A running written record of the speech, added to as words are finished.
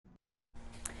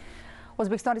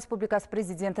O'zbekiston Respublikasi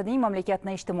Prezidentining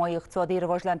mamlakatni ijtimoiy-iqtisodiy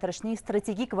rivojlantirishning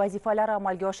strategik vazifalari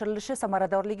amalga oshirilishi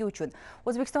samaradorligi uchun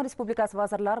O'zbekiston Respublikasi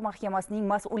Vazirlar Mahkamasining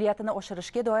mas'uliyatini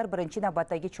oshirishga doir birinchi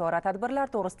navbatdagi chora-tadbirlar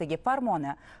to'g'risidagi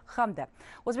farmoni hamda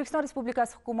O'zbekiston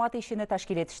Respublikasi hukumati ishini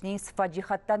tashkil etishning sifat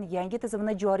jihatdan yangi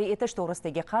tizimini joriy etish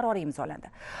to'g'risidagi qaror imzolandi.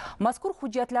 Mazkur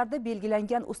hujjatlarda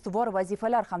belgilangan ustuvor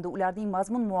vazifalar hamda ularning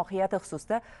mazmun mohiyati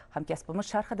xususida hamkasbimiz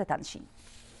sharhida tanishing.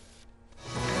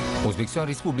 O'zbekiston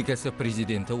Respublikasi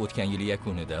Prezidenti o'tgan yil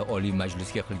yakunida Oliy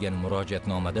Majlisga qilgan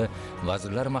murojaatnomada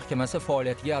Vazirlar Mahkamasi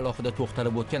faoliyatiga alohida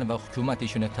to'xtalib o'tgan va hukumat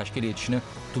ishini tashkil etishni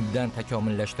tubdan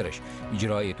takomillashtirish,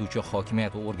 ijro etuvchi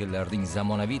hokimiyat organlarining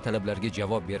zamonaviy talablarga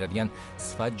javob beradigan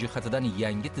sifat jihatidan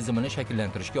yangi tizimini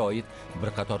shakllantirishga oid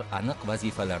bir qator aniq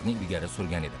vazifalarni ilgari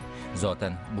surgan edi.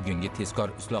 Zotan bugungi tezkor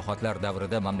islohotlar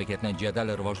davrida mamlakatni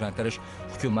jadal rivojlantirish,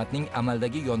 hukumatning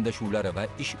amaldagi yondashuvlari va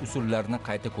ish usullarini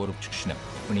qayta ko'rib chiqishni,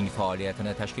 uning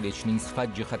faoliyatini tashkil etishning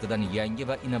sifat jihatidan yangi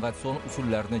va innovatsion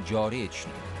usullarni joriy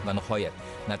etishni va nihoyat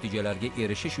natijalarga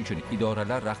erishish uchun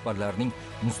idoralar rahbarlarining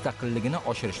mustaqilligini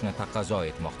oshirishni taqozo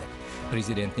etmoqda.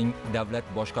 Prezidentning davlat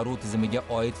boshqaruv tizimiga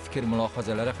oid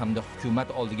fikr-mulohazalari hamda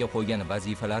hukumat oldiga qo'ygan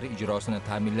vazifalari ijrosini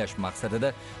ta'minlash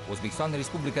maqsadida O'zbekiston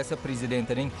Respublikasi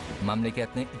Prezidentining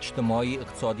mamlakatni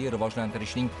ijtimoiy-iqtisodiy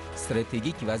rivojlantirishning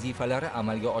strategik vazifalari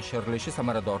amalga oshirilishi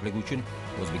samaradorligi uchun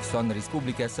O'zbekiston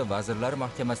Respublikasi Vazirlar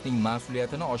Mahkamasining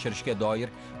mas'uliyatini oshirishga doir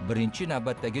birinchi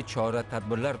navbatdagi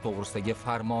chora-tadbirlar to'g'risidagi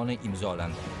farmoni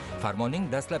imzolandi.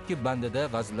 Farmonning dastlabki bandida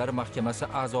Vazirlar Mahkamasi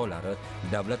a'zolari,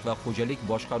 davlat va xo'jalik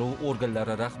boshqaruvi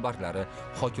organlari rahbarlari,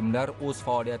 hokimlar o'z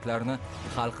faoliyatlarini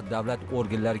xalq davlat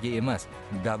organlariga emas,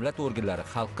 davlat organlari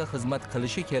xalqqa xizmat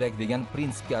qilishi kerak degan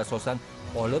prinsipga asosan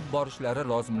olib borishlari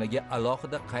lozimligi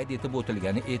alohida qayd etib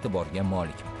o'tilgani e'tiborga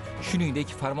molik.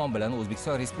 Shuningdek, farmon bilan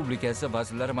O'zbekiston Respublikasi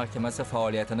Vazirlar Mahkamasi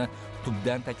faoliyatini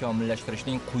tubdan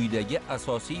takomillashtirishning quyidagi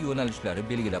asosiy yo'nalishlari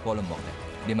belgilab olinmoqda.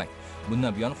 Demak,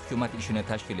 bundan buyon hukumat ishini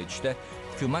tashkil etishda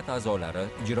hukumat a'zolari,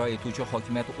 ijro etuvchi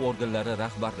hokimiyat organlari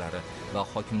rahbarlari va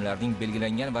hokimlarning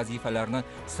belgilangan vazifalarni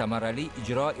samarali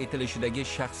ijro etilishidagi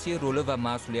shaxsiy roli va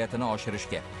mas'uliyatini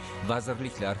oshirishga,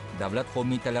 vazirliklar, davlat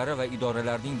qo'mitalari va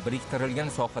idoralarning biriktirilgan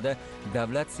sohada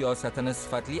davlat siyosatini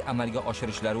sifatli amalga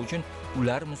oshirishlari uchun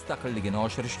ular mustaqilligini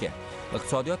oshirishga,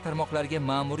 iqtisodiyot tarmoqlariga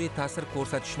ma'muriy ta'sir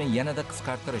ko'rsatishni yanada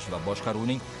qisqartirish va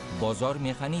boshqaruvning bozor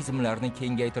mexanizmlarini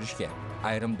kengaytirishga,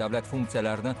 ayrim davlat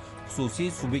funksiyalarini xususiy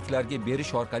subyektlarga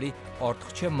berish orqali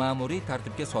ortiqcha ma'muriy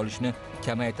tartibga solishni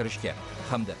kamaytirishga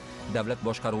hamda davlat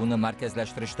boshqaruvini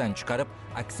markazlashtirishdan chiqarib,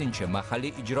 aksincha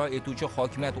mahalliy ijro etuvchi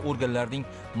hokimiyat organlarining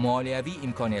moliyaviy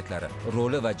imkoniyatlari,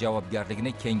 roli va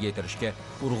javobgarligini kengaytirishga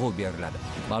urg'u beriladi.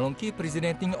 Ma'lumki,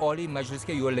 Prezidentning Oliy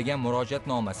Majlisga yo'llagan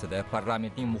murojaatnomasida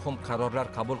parlamentning muhim qarorlar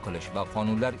qabul qilish va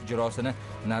qonunlar ijrosini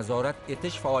nazorat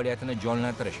etish faoliyatini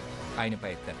jonlantirish, ayni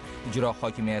paytda ijro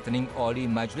hokimiyatining Oliy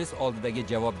Majlis oldidagi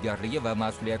javobgarligi va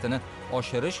mas'uliyatini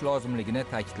oshirish lozimligini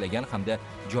ta'kidlagan hamda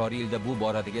joriy yilda bu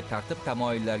boradagi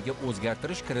tartib-tamoyillarga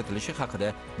o'zgartirish kiritilishi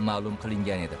haqida ma'lum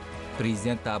qilingan edi.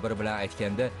 Prezident ta'biri bilan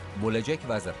aytganda, bo'lajak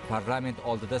vazir parlament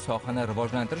oldida sohani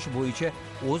rivojlantirish bo'yicha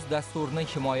o'z dasturini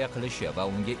himoya qilishi va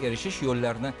unga erishish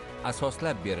yo'llarini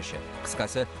asoslab berishi,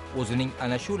 qisqasi, o'zining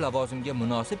ana shu lavozimga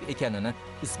munosib ekanini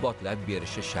isbotlab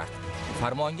berishi shart.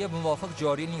 Farmonga muvofiq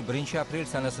joriy yilning 1-aprel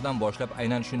sanasidan boshlab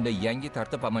aynan shunday yangi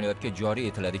tartib amaliyotga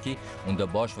joriy etiladiki, unda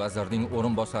bosh vazirning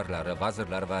o'rinbosarlari,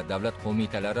 vazirlar va davlat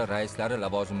qo'mitalari raislari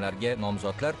lavozimlariga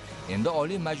nomzodlar endi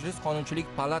Oliy Majlis Qonunchilik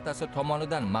palatasi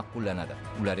tomonidan ma'qullanadi.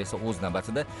 Ular esa o'z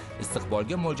navbatida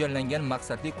istiqbolga mo'ljallangan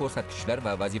maqsadli ko'rsatkichlar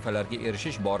va vazifalarga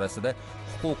erishish borasida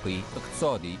huquqiy,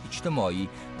 iqtisodiy, ijtimoiy,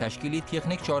 tashkiliy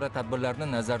texnik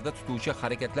chora-tadbirlarni nazarda tutuvchi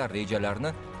harakatlar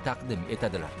rejalarini taqdim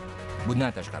etadilar.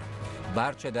 Bundan tashqari,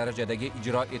 barcha darajadagi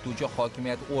ijro etuvchi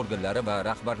hokimiyat organlari va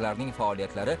rahbarlarining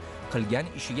faoliyatlari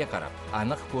qilgan ishiga qarab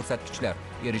aniq ko'rsatkichlar,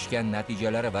 erishgan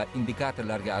natijalari va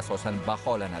indikatorlarga asosan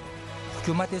baholanadi.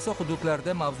 Hukumat esa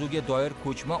hududlarda mavzuga doir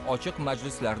ko'chma ochiq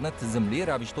majlislarni tizimli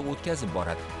ravishda o'tkazib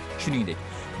boradi. Shuningdek,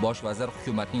 bosh vazir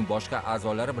hukumatning boshqa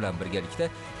a'zolari bilan birgalikda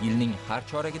yilning har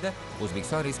choragida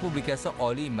O'zbekiston Respublikasi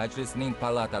Oliy Majlisining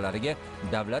palatalariga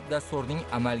davlat dasturining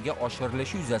amalga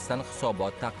oshirilishi yuzasidan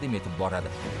hisobot taqdim etib boradi.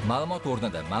 Ma'lumot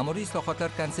o'rnida ma'muriy islohotlar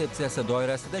konsepsiyasi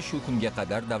doirasida shu kunga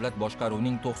qadar davlat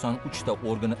boshqaruvining 93 ta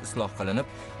organi isloh qilinib,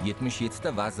 77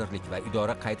 ta vazirlik va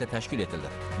idora qayta tashkil etildi.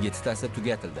 7 tasi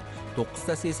tugatildi. 9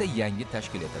 tasi esa yangi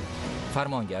tashkil etildi.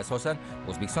 Farmonga asosan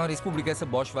O'zbekiston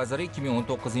Respublikasi bosh vaziri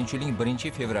 2019-yilning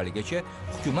 1-fevral fevraligacha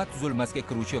hukumat tuzilmasiga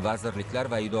kiruvchi vazirliklar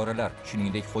va idoralar,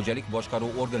 shuningdek xo'jalik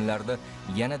boshqaruv organlarida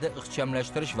yanada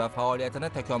ixchamlashtirish va faoliyatini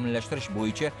takomillashtirish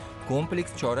bo'yicha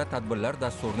kompleks chora-tadbirlar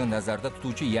dasturini nazarda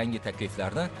tutuvchi yangi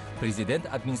takliflarni Prezident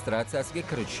administratsiyasiga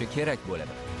kiritishi kerak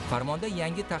bo'ladi. Farmonda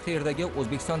yangi tahrirdagi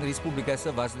O'zbekiston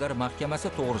Respublikasi Vazirlar Mahkamasi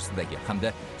to'g'risidagi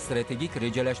hamda strategik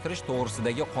rejalashtirish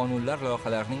to'g'risidagi qonunlar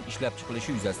loyihalarining ishlab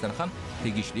chiqilishi yuzasidan ham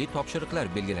tegishli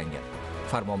topshiriqlar belgilangan.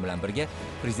 Farmon bilan birga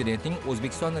Prezidentning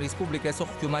O'zbekiston Respublikasi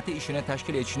hukumati ishini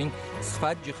tashkil etishning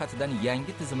sifat jihatidan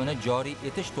yangi tizimini joriy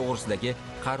etish to'g'risidagi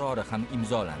qarori ham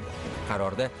imzolandi.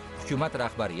 Qarorda hukumat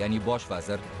rahbari, ya'ni bosh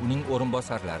vazir, uning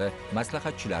o'rinbosarlari,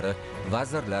 maslahatchilari,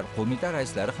 vazirlar, qo'mita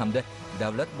raislari hamda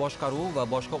davlat boshqaruvi va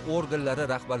boshqa organlari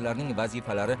rahbarlarining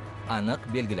vazifalari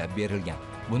aniq belgilab berilgan.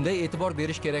 Bunda e'tibor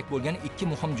berish kerak bo'lgan ikki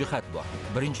muhim jihat bor.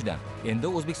 Birinchidan, endi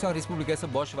O'zbekiston Respublikasi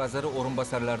bosh vaziri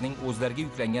o'rinbosarlarining o'zlariga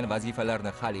yuklangan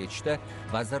vazifalarni hal etishda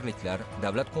vazirliklar,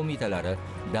 davlat qo'mitalari,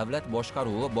 davlat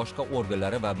boshqaruvi, boshqa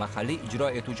organlari va mahalliy ijro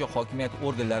etuvchi hokimiyat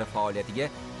organlari faoliyatiga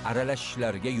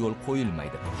aralashishlariga yo'l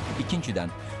qo'yilmaydi. Ikkinchidan,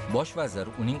 bosh vazir,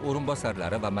 uning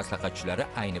o'rinbosarlari va maslahatchilari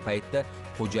ayni paytda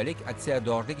xo'jalik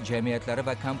aksiyadorlik jamiyatlari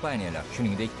va kompaniyalar,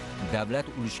 shuningdek davlat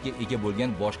ulushiga ega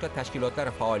bo'lgan boshqa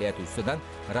tashkilotlar faoliyati ustidan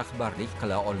rahbarlik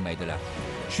qila olmaydilar.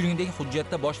 Shuningdek,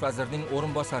 hujjatda bosh vazirning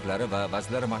o'rinbosarlari va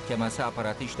Vazirlar Mahkamasi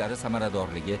apparati ishlari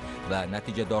samaradorligi va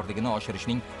natijadorligini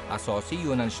oshirishning asosiy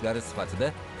yo'nalishlari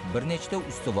sifatida bir nechta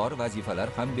ustuvor vazifalar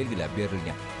ham belgilab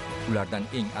berilgan. Ulardan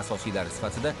eng asosiylari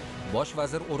sifatida bosh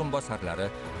vazir o'rinbosarlari,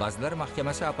 Vazirlar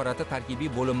Mahkamasi apparati tarkibiy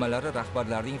bo'linmalari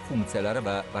rahbarlarining funksiyalari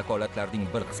va vakolatlarining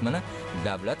bir qismini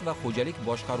davlat va xo'jalik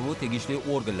boshqaruvi tegishli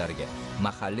organlariga,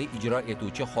 mahalliy ijro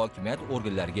etuvchi hokimiyat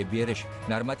organlariga berish,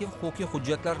 normativ-huquqiy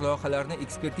hujjatlar loyihalarini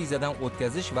ekspertizadan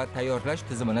o'tkazish va tayyorlash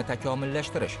tizimini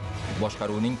takomillashtirish,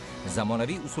 boshqaruvning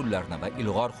zamonaviy usullarini va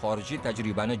ilg'or xorijiy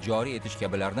tajribani joriy etish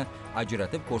kabilarni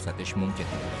ajratib ko'rsatish mumkin.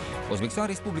 O'zbekiston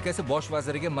Respublikasi bosh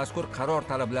vaziriga mazkur qaror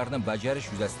talablarini bajarish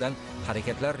yuzasidan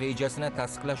harakatlar rejasini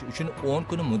tasdiqlash uchun 10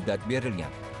 kun muddat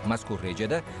berilgan. Mazkur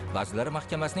rejada Vazirlar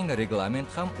Mahkamasining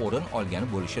reglamenti ham o'rin olgani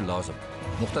bo'lishi lozim.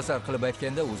 Muxtasar qilib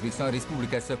aytganda, O'zbekiston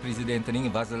Respublikasi Prezidentining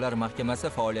Vazirlar Mahkamasi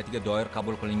faoliyatiga doir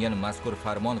qabul qilingan mazkur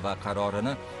farmon va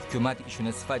qarorini hukumat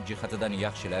ishini sifat jihatidan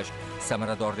yaxshilash,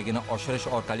 samaradorligini oshirish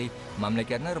orqali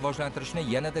mamlakatni rivojlantirishni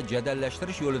yanada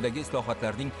jadallashtirish yo'lidagi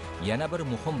islohotlarning yana bir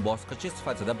muhim bosqichi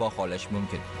sifatida baholash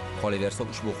mumkin. Qolaversa,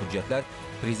 ushbu hujjatlar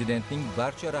Prezidentning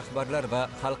barcha rahbarlar va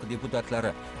xalq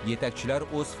deputatlari, yetakchilar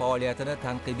o'z faoliyatini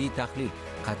tanqidiy tahlil,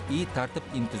 qat'iy tartib,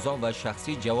 intizom va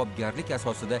shaxsiy javobgarlik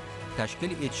asosida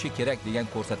tashkil etishi kerak degan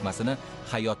ko'rsatmasini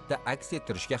hayotda aks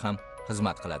ettirishga ham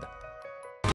xizmat qiladi.